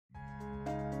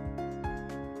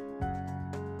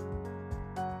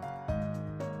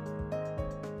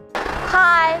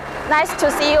Nice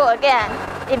to see you again.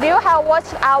 If you have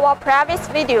watched our previous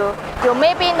video, you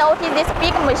maybe noticed this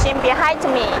big machine behind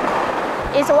me.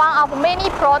 It's one of many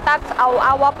products of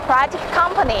our PRATIC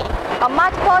company, a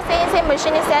multiple CNC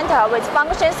machining center with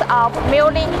functions of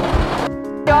milling,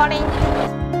 drilling,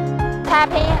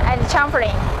 tapping, and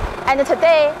chamfering. And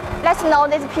today, let's know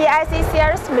this PIC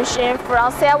series machine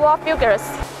from several figures.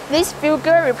 This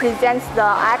figure represents the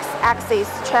x-axis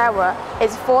travel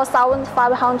is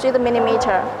 4,500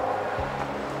 mm.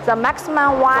 The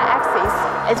maximum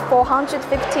y-axis is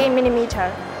 450 mm,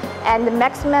 and the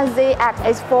maximum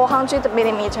z-axis is 400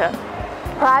 mm.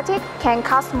 PRATIC can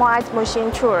customize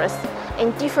machine tools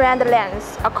in different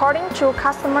lengths according to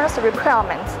customers'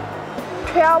 requirements.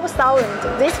 12,000.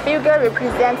 This figure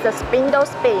represents the spindle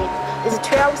speed is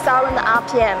 12,000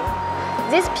 RPM.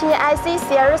 This PIC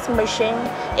series machine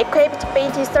equipped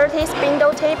BT30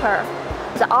 spindle taper.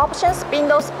 The option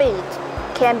spindle speed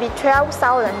can be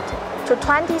 12,000 to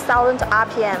 20,000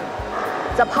 RPM.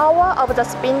 The power of the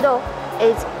spindle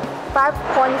is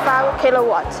 5.5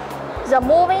 kilowatts. The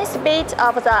moving speed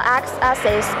of the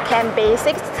x-axis can be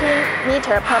 16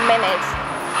 meters per minute.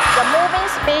 The moving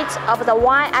speed of the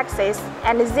y-axis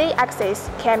and z-axis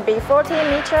can be 40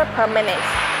 meters per minute.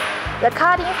 The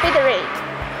cutting feed rate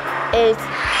is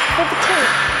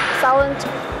 15,000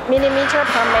 millimeters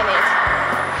per minute.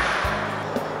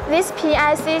 This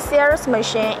PIC series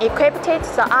machine equipped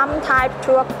the arm-type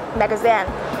tool magazine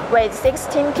with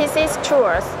 16 pieces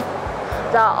tools.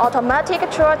 The automatic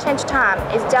tool change time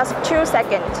is just 2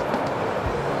 seconds.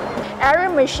 Every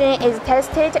machine is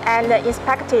tested and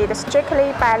inspected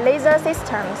strictly by laser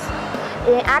systems.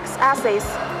 In x-axis,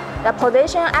 the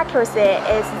position accuracy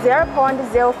is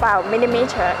 0.05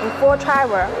 mm in full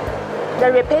travel.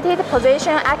 The repeated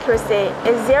position accuracy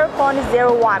is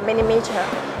 0.01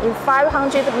 mm in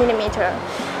 500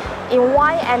 mm. In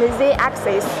y and z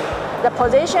axis, the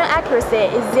position accuracy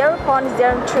is 0.02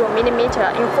 mm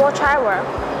in full travel.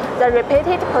 The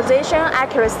repeated position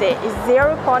accuracy is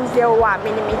 0.01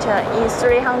 mm in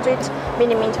 300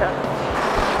 mm.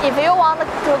 If you want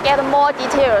to get more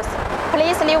details,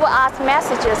 please leave us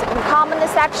messages in comment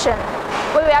section.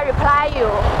 We will reply you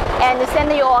and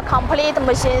send you a complete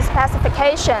machine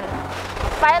specification.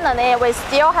 Finally, we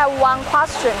still have one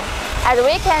question. As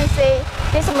we can see,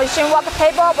 this machine works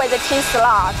table with a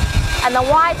T-slot. And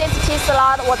why this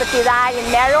T-slot was designed in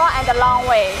narrow and long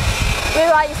way. We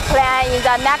will explain in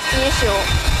the next issue.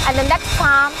 And the next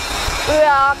time, we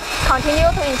will continue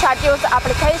to introduce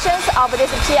applications of this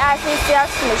PIC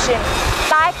series machine.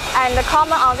 Like and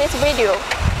comment on this video.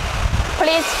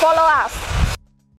 Please follow us.